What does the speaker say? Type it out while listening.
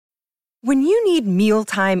When you need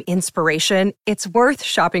mealtime inspiration, it's worth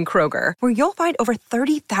shopping Kroger, where you'll find over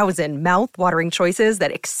 30,000 mouth-watering choices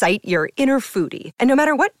that excite your inner foodie. And no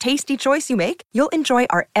matter what tasty choice you make, you'll enjoy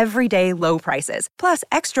our everyday low prices, plus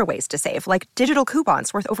extra ways to save, like digital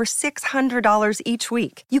coupons worth over $600 each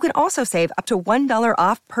week. You can also save up to $1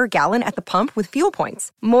 off per gallon at the pump with fuel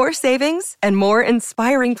points. More savings and more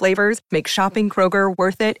inspiring flavors make shopping Kroger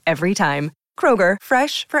worth it every time. Kroger,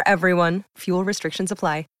 fresh for everyone. Fuel restrictions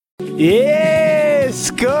apply.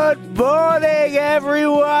 Yes, good morning,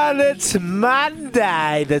 everyone. It's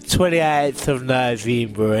Monday, the 28th of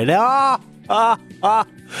November, and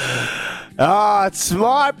it's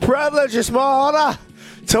my privilege, it's my honour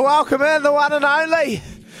to welcome in the one and only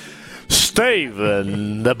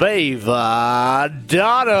Stephen the Beaver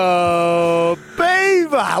Dono.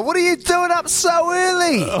 Beaver, what are you doing up so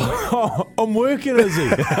early? I'm working, Izzy.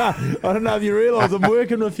 I don't know if you realise I'm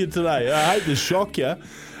working with you today. I hate to shock you.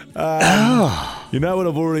 You know what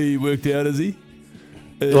I've already worked out, Izzy?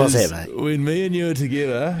 What's that, mate? When me and you are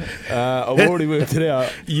together, I've already worked it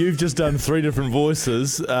out. You've just done 3 different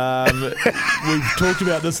voices. We've talked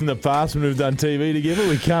about this in the past when we've done TV together.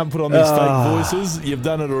 We can't put on these fake voices. You've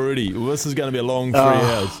done it already. This is going to be a long 3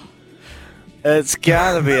 hours. It's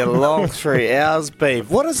going to be a long 3 hours,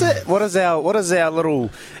 Beav. What is it? What is our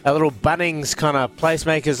little Bunnings kind of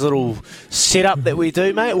placemakers little setup that we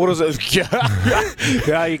do, mate? What is it?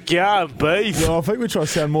 How you going, Beef? Well, I think we try to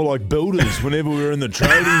sound more like builders whenever we're in the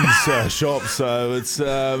trading shop. So it's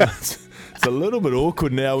a little bit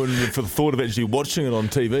awkward now for the thought of actually watching it on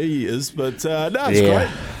TV but it's great.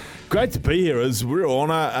 Great to be here, as we're on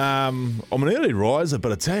I'm an early riser,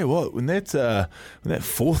 but I tell you what, when that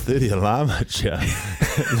 4:30 alarm hits you,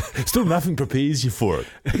 still nothing prepares you for it.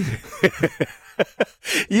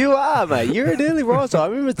 You are, mate. You're an early riser. I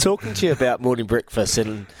remember talking to you about morning breakfast,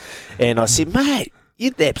 and I said, mate,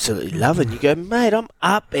 you'd absolutely love it. You go, mate, I'm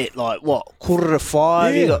up at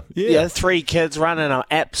 5:45. Yeah, you got 3 kids running an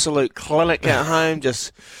absolute clinic at home,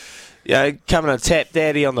 just... coming to tap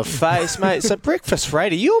daddy on the face, mate. So breakfast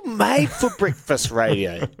radio, you're made for breakfast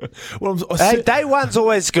radio. Well, day 1's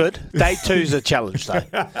always good. Day 2's a challenge, though.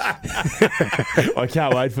 I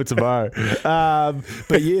can't wait for tomorrow.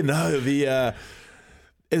 But yeah, no,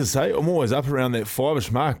 as I say, I'm always up around that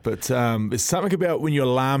 5ish mark, but there's something about when your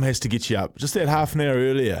alarm has to get you up, just that half an hour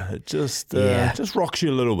earlier. It just rocks you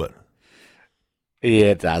a little bit.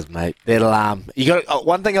 Yeah, it does, mate. That alarm. You got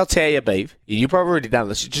one thing I'll tell you, Beav. You probably already done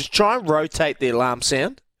this. Just try and rotate the alarm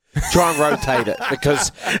sound. Try and rotate it,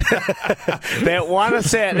 because that one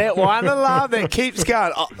alarm that keeps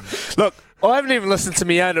going. Oh, look, I haven't even listened to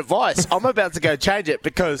my own advice. I'm about to go change it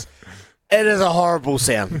because it is a horrible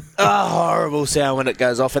sound. A horrible sound when it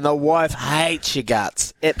goes off, and the wife hates your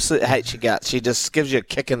guts. Absolutely hates your guts. She just gives you a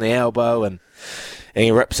kick in the elbow and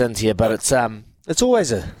he rips into you. But it's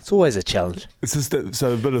always a challenge. It's just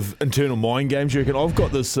a bit of internal mind games, you reckon? I've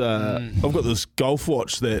got this golf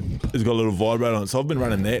watch that has got a little vibrator on it, so I've been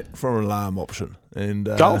running that for an alarm option. And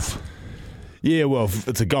golf? Yeah, well,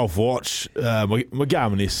 it's a golf watch. My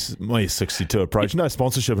Garmin my S62 Approach. No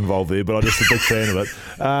sponsorship involved there, but I'm just a big fan of it.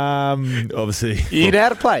 Obviously, you know how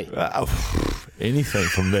to play. Anything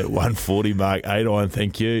from that 140 mark 8 iron,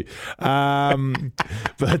 thank you. No,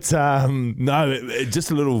 just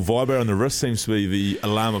a little vibrator on the wrist seems to be the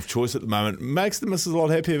alarm of choice at the moment. Makes the missus a lot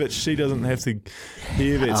happier that she doesn't have to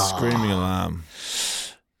hear that screaming alarm.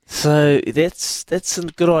 So that's a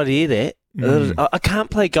good idea, that. I can't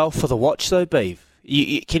play golf with a watch though, Beav.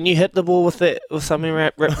 Can you hit the ball with something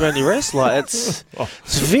wrapped around your wrist? It's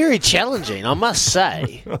very challenging, I must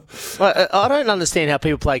say. I don't understand how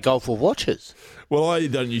people play golf with watches. Well, I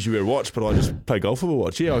don't usually wear a watch, but I just play golf with a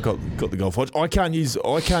watch. Yeah, I got the golf watch. I can't use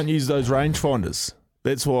those rangefinders.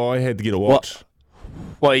 That's why I had to get a watch.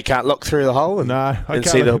 Well, you can't look through the hole and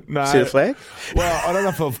see the flag? Well, I don't know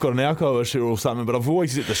if I've got an alcohol issue or something, but I've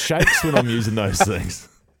always get the shakes when I'm using those things.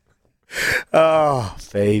 Oh,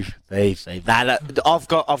 thief. Nah, I've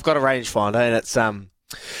got a rangefinder, and it's I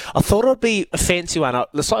thought it'd be a fancy one.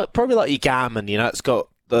 It's probably like your Garmin, it's got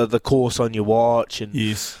the course on your watch and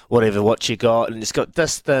whatever watch you got, and it's got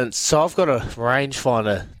distance. So I've got a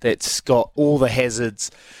rangefinder that's got all the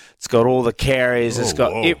hazards. It's got all the carriers. It's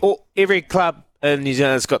got every club in New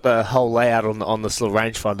Zealand. It's got the whole layout on this little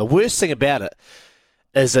rangefinder. The worst thing about it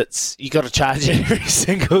is you got to charge it every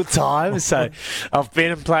single time. So I've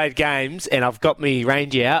been and played games, and I've got me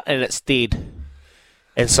range out, and it's dead.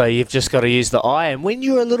 And so you've just got to use the eye. And when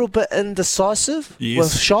you're a little bit indecisive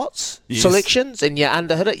with shots, selections, and you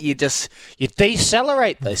underhit it, you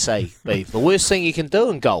decelerate, they say, Beef. The worst thing you can do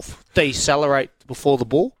in golf, decelerate before the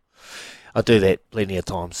ball. I do that plenty of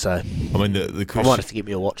times, so I mean, the I question, might have to get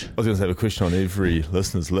me a watch. I was going to say the question on every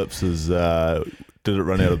listener's lips is, did it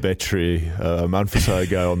run out of battery a month or so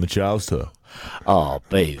ago on the Charles tour? Oh,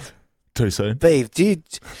 Beav. Too soon? Beav, dude.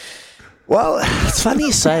 Well, it's funny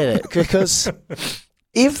you say that because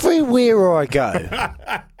everywhere I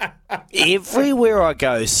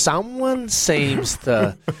go, someone seems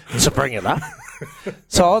to bring it up.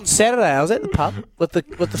 So on Saturday, I was at the pub with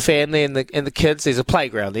the family and the kids. There's a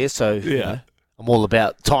playground there, so Yeah. you know, I'm all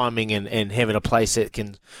about timing and having a place that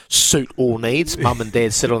can suit all needs. Mum and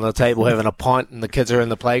Dad sit on the table having a pint, and the kids are in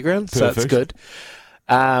the playground, so it's Perfect. good.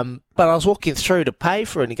 But I was walking through to pay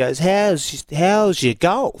for it, and he goes, "How's your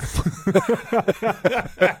golf?"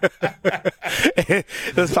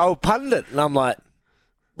 This old pundit, and I'm like,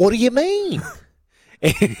 "What do you mean?"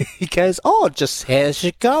 And he goes, "Oh, just how's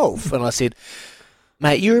your golf?" And I said,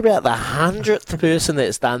 "Mate, you're about the 100th person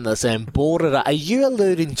that's done this and bought it up. Are you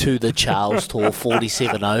alluding to the Charles Tour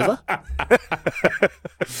 47 over?"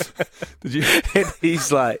 Did you? And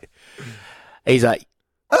he's like,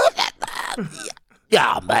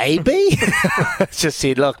 "Yeah, maybe." I just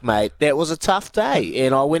said, "Look, mate, that was a tough day,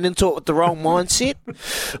 and I went into it with the wrong mindset.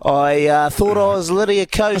 I thought I was Lydia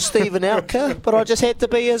Ko, Stephen Alka, but I just had to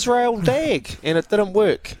be Israel Dag, and it didn't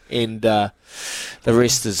work. And the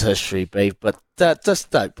rest is history, Beef. But just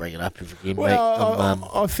don't bring it up again, mate." Well,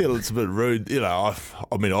 I feel it's a bit rude. You know,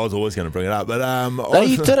 I mean, I was always going to bring it up, but No,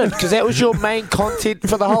 you didn't, because that was your main content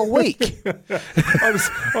for the whole week. I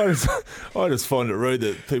just find it rude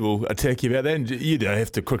that people attack you about that, and you don't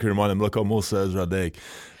have to quickly remind them, look, I'm also Israel Dag,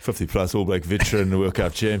 50-plus All Black veteran, World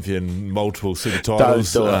Cup champion, multiple super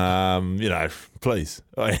titles. Don't do it. You know, please.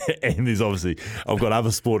 And there's obviously, I've got other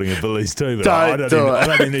sporting abilities too, but I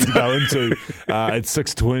don't even need to go into at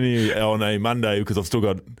 6:20 on a Monday because I've still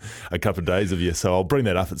got a couple of days of you, so I'll bring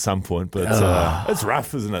that up at some point. But it's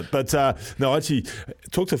rough, isn't it? But no, I actually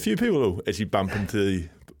talked to a few people who actually bump into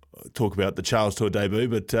talk about the Charles Tour debut,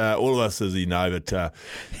 but all of us, as you know, but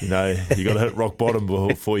you know, you got to hit rock bottom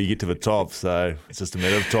before you get to the top. So it's just a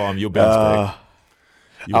matter of time. You'll bounce back.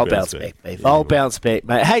 I'll bounce back, Beef. I'll bounce back,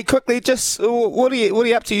 mate. Hey, quickly, just what are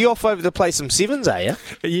you up to? You off over to play some sevens, are you?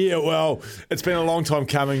 Yeah, well, it's been a long time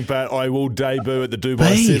coming, but I will debut at the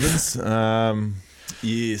Dubai Sevens.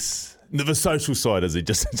 Yes, the social side, is it?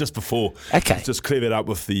 Just before. Okay. Just clear that up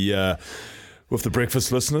with the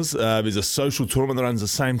breakfast listeners. There's a social tournament that runs the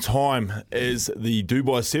same time as the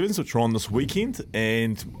Dubai Sevens, which are on this weekend,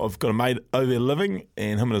 and I've got a mate over there living,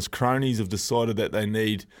 and him and his cronies have decided that they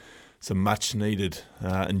need some much-needed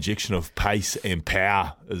injection of pace and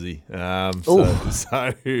power, is he? So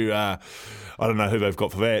I don't know who they've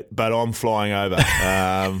got for that, but I'm flying over.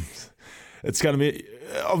 It's going to be...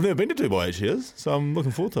 I've never been to Dubai, actually, so I'm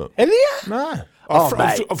looking forward to it. Have you? No. Mate,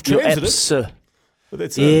 I've transited, but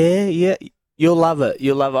that's yeah. You'll love it.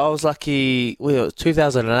 You'll love it. I was lucky. Well, it was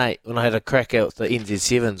 2008 when I had a crack out the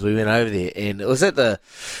NZ7s. We went over there, and it was at the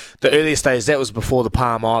earliest days. That was before the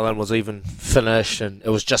Palm Island was even finished, and it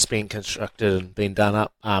was just being constructed and being done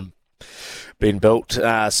up, being built.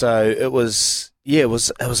 So it was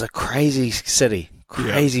a crazy city,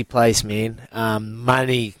 crazy place, man.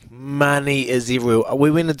 Money is everywhere.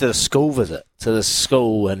 We went and did a school visit to the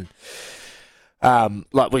school, and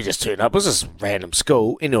like we just turned up. It was just random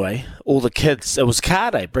school. Anyway, all the kids, it was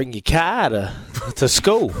car day. Bring your car to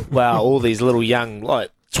school. Wow, all these little young,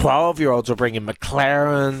 like 12-year-olds were bringing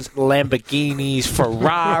McLarens, Lamborghinis,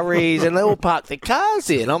 Ferraris, and they all parked their cars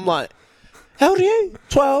there. And I'm like, how old are you?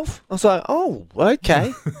 12. I was like, oh,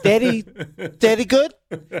 okay. Daddy good?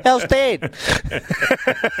 How's Dad?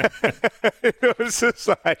 It was just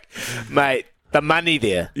like, mate, the money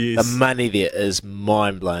there. Yes. The money there is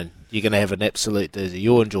mind-blowing. You're going to have an absolute doozy.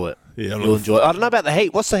 You'll enjoy it. Yeah, You'll enjoy it. I don't know about the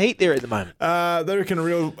heat. What's the heat there at the moment? They reckon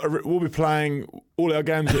we'll be playing all our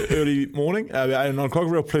games early morning, about 8 or 9 o'clock,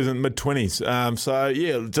 real pleasant mid-20s. So,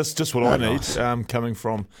 yeah, just what I need, nice. Coming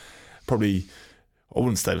from probably, I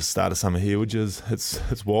wouldn't say the start of summer here, which is,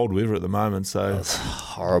 it's wild weather at the moment. So It's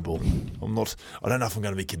horrible. I don't know if I'm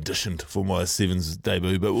going to be conditioned for my Sevens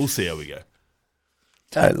debut, but we'll see how we go.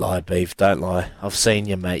 Don't lie, Beef. Don't lie. I've seen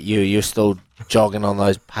you, mate. You're still jogging on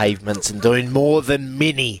those pavements and doing more than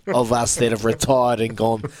many of us that have retired and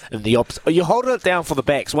gone in the opposite. You're holding it down for the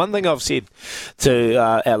backs. One thing I've said to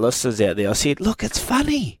our listeners out there, I said, look, it's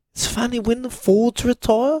funny. It's funny when the Fords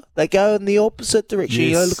retire, they go in the opposite direction. Yes.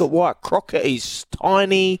 You know, look at Wyatt Crockett. He's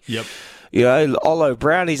tiny. Yep. You know, Olo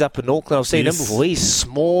Brown, he's up in Auckland. I've seen him before. He's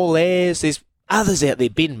small as. There's others out there.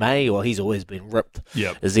 Ben May, he's always been ripped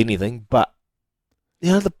as anything, but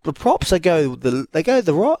you know, the props, they go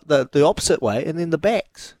the opposite way, and then the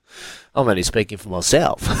backs. I'm only speaking for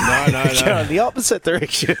myself. No. Going the opposite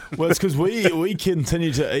direction. Well, it's because we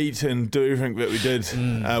continue to eat and do everything that we did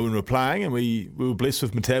when we were playing, and we were blessed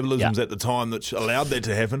with metabolisms at the time that allowed that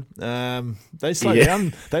to happen. They slow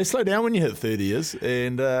down. They slow down when you hit 30 years,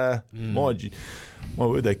 and my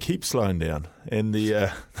word, they keep slowing down. And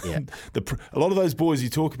a lot of those boys you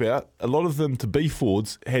talk about, a lot of them to be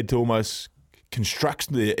forwards had to almost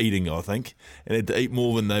construct their eating, I think, and had to eat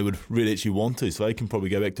more than they would really actually want to. So they can probably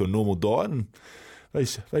go back to a normal diet, and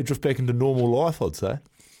they drift back into normal life, I'd say.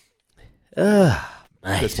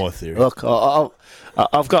 That's my theory. Look,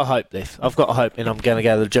 I've got hope left. I've got hope, and I'm going to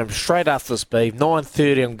go to the gym straight after this, Beef.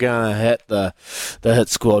 9:30, I'm going to hit the hit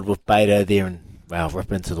squad with Beto there and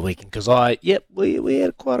rip into the weekend, because we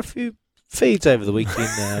had quite a few feeds over the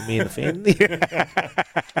weekend, me and the family.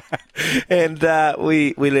 And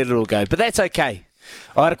we let it all go. But that's okay.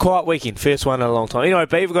 I had a quiet weekend, first one in a long time. Anyway,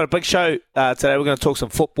 Beav, we've got a big show today. We're going to talk some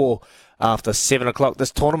football after 7 o'clock.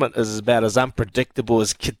 This tournament is about as unpredictable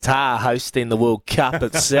as Qatar hosting the World Cup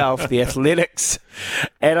itself. The Athletics.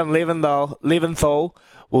 Adam Leventhal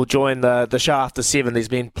will join the show after 7. There's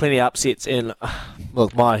been plenty of upsets. And,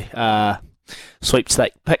 look, my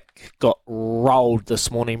sweepstake pick got rolled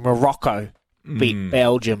this morning. Morocco beat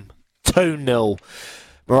Belgium 2-0.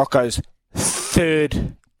 Morocco's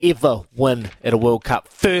third ever win at a World Cup.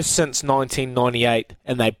 First since 1998.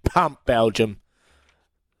 And they pumped Belgium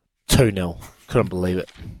 2-0. Couldn't believe it.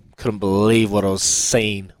 Couldn't believe what I was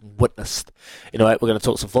witnessed. Anyway, we're going to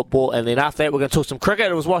talk some football, and then after that, we're going to talk some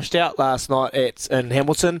cricket. It was washed out last night in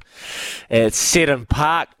Hamilton. It's Seddon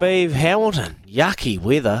Park, Beav. Hamilton, yucky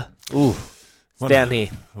weather. Ooh, it's down here.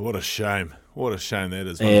 What a shame. What a shame that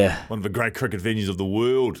is. One of the great cricket venues of the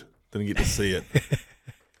world. Didn't get to see it.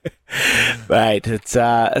 Mate, it's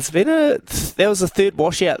been that was the third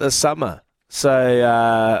washout this summer.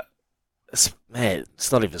 So,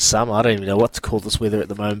 it's not even summer. I don't even know what to call this weather at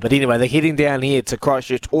the moment. But anyway, they're heading down here to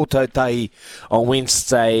Christchurch Ōtautahi on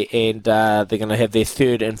Wednesday, and they're going to have their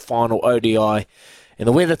third and final ODI. And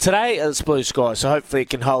the weather today is blue sky, so hopefully it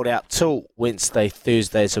can hold out till Wednesday,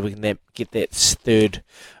 Thursday, so we can get that third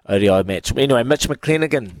ODI match. Anyway, Mitch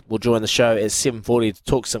McClenaghan will join the show at 7:40 to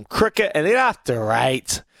talk some cricket, and then after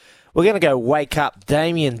 8, we're going to go wake up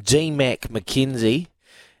Damien D-Mac McKenzie,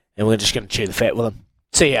 and we're just going to chew the fat with him.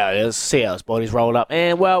 See how it is, see how his body's rolled up.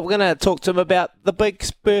 And, well, we're going to talk to him about the big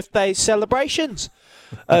birthday celebrations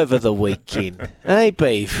over the weekend. Hey,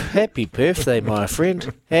 Beef, happy birthday, my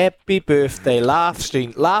friend. Happy birthday.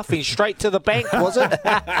 Laughing straight to the bank, was it?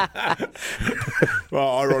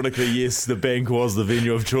 Well, ironically, yes, the bank was the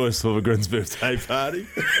venue of choice for the Grins birthday party.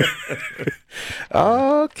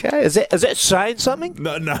 Okay. Is that saying something?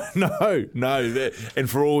 No. And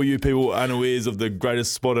for all you people unawares of the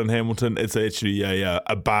greatest spot in Hamilton, it's actually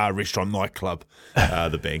a bar, restaurant, nightclub,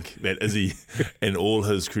 the bank, that Izzy and all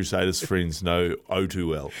his Crusaders friends know too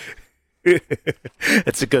well.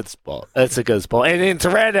 It's a good spot. And then to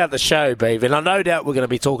round out the show, Beav, and I no doubt we're going to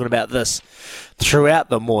be talking about this throughout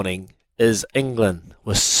the morning, is England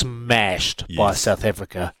was smashed by South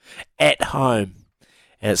Africa at home.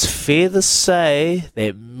 And it's fair to say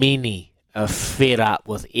that many are fed up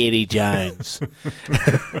with Eddie Jones.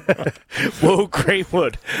 Will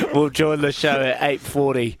Greenwood will join the show at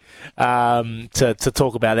 8:40 to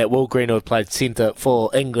talk about that. Will Greenwood played centre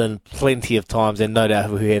for England plenty of times, and no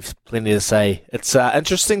doubt we have plenty to say. It's an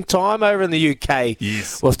interesting time over in the UK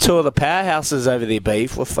with two of the powerhouses over there,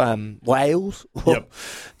 Beef, with Wales.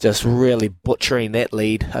 Just really butchering that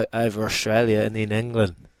lead over Australia, and then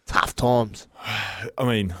England. Tough times. I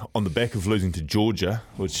mean, on the back of losing to Georgia,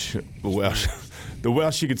 which the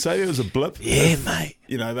Welsh, you could say it was a blip. Yeah, mate.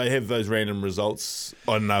 You know, they have those random results.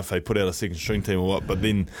 I don't know if they put out a second string team or what, but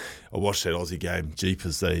then I watched that Aussie game.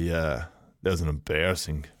 Jeepers, that was an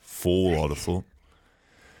embarrassing fall, I'd have thought.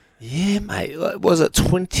 Yeah, mate. Was it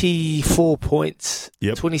 24 points?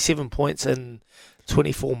 Yep. 27 points in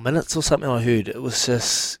 24 minutes or something, I heard. It was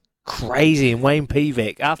just crazy. And Wayne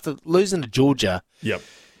Pivac, after losing to Georgia. Yep.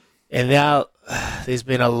 And now there's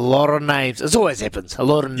been a lot of names. It always happens. A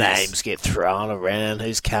lot of names get thrown around.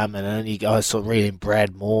 Who's coming in? You guys saw reading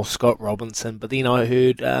Brad Moore, Scott Robinson. But then I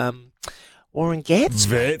heard Warren Gatz.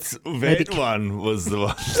 That one was the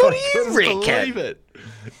one. What do you reckon? Believe it.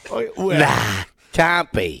 Nah, can't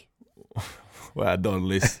be. Well,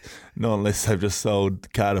 not unless they've just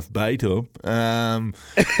sold Cardiff Bay to him.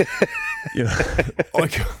 You know,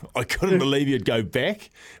 I couldn't believe he'd go back.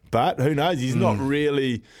 But who knows? He's not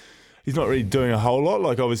really doing a whole lot.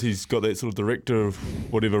 Like, obviously, he's got that sort of director of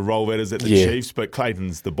whatever role that is at the Chiefs, but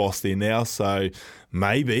Clayton's the boss there now, so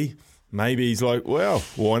maybe he's like, well,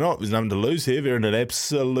 why not? There's nothing to lose here. They're in an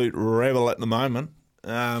absolute revel at the moment.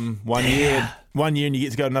 One year and you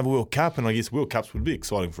get to go to another World Cup, and I guess World Cups would be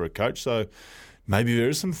exciting for a coach. So maybe there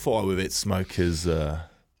is some fire where that smoke is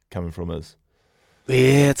coming from us.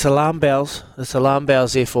 Yeah, it's alarm bells. It's alarm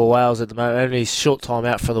bells there for Wales at the moment. Only short time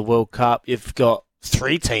out for the World Cup. You've got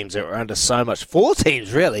 3 teams that are under 4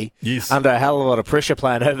 teams really, yes, under a hell of a lot of pressure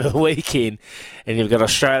playing over the weekend. And you've got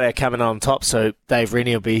Australia coming on top, so Dave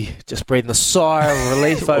Rennie will be just breathing a sigh of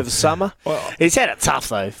relief over summer. Well, he's had it tough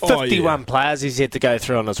though. 51 players he's had to go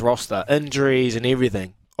through on his roster. Injuries and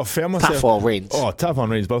everything. I found myself tough on Rens. Tough on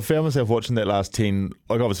Rens, but I found myself watching that last 10.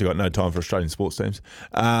 Like, obviously got no time for Australian sports teams,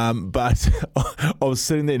 but I was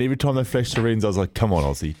sitting there, and every time they flashed to Rens, I was like, "Come on,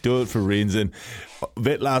 Aussie, do it for Rens." And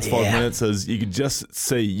that last 5 minutes, is you could just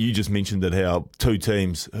see. You just mentioned it, how 2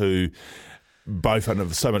 teams who both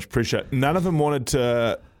under so much pressure, none of them wanted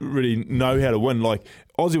to really know how to win. Like,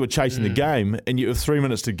 Aussie were chasing the game, and yet with 3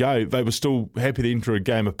 minutes to go, they were still happy to enter a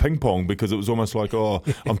game of ping pong, because it was almost like,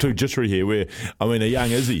 I'm too jittery here. Where, I mean, a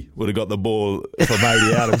young Izzy would have got the ball from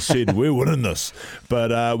 80 out and said, we're winning this,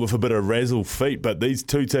 but with a bit of razzle feet. But these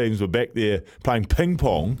 2 teams were back there playing ping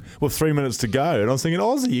pong with 3 minutes to go, and I was thinking,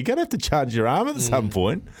 Aussie, you're going to have to charge your arm at some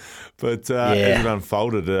point. But as it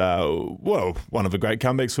unfolded, one of the great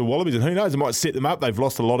comebacks for Wallabies, and who knows, it might set them up. They've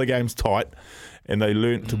lost a lot of games tight, and they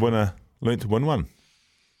learnt to win one.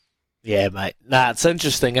 Yeah, mate. It's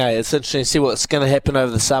interesting, eh? It's interesting to see what's going to happen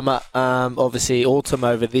over the summer. Obviously, autumn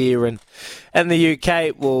over there, and in the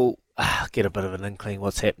UK, we'll get a bit of an inkling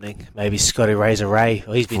what's happening. Maybe Scotty Razor Ray.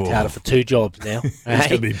 Well, he's been touted for 2 jobs now. He's going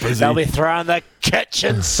to be busy. They'll be throwing the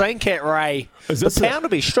kitchen sink at Ray. The pound will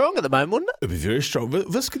be strong at the moment, wouldn't it? It'll be very strong.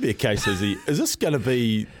 This could be a case, Izzy. Is this going to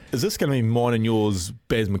be mine and yours,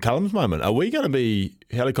 Baz McCullum's moment? Are we going to be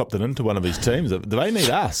helicoptered into one of these teams? Do they need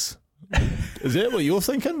us? Is that what you're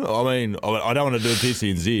thinking? I mean, I don't want to do a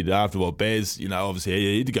PCNZ after what Baz, obviously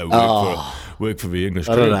he had to go work for the English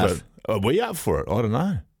cricket, but are we up for it? I don't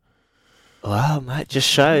know. Well, mate, just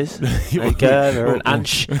shows. Go over and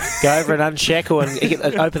unshackle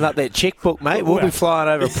and open up that checkbook, mate. We'll be flying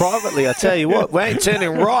over privately, I tell you what. We ain't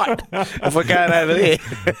turning right if we're going over there.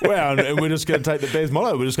 Well, and we're just going to take the Baz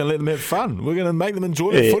motto. We're just going to let them have fun. We're going to make them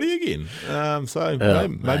enjoy the footy again.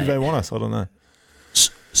 Maybe they want us. I don't know.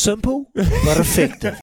 Simple but effective.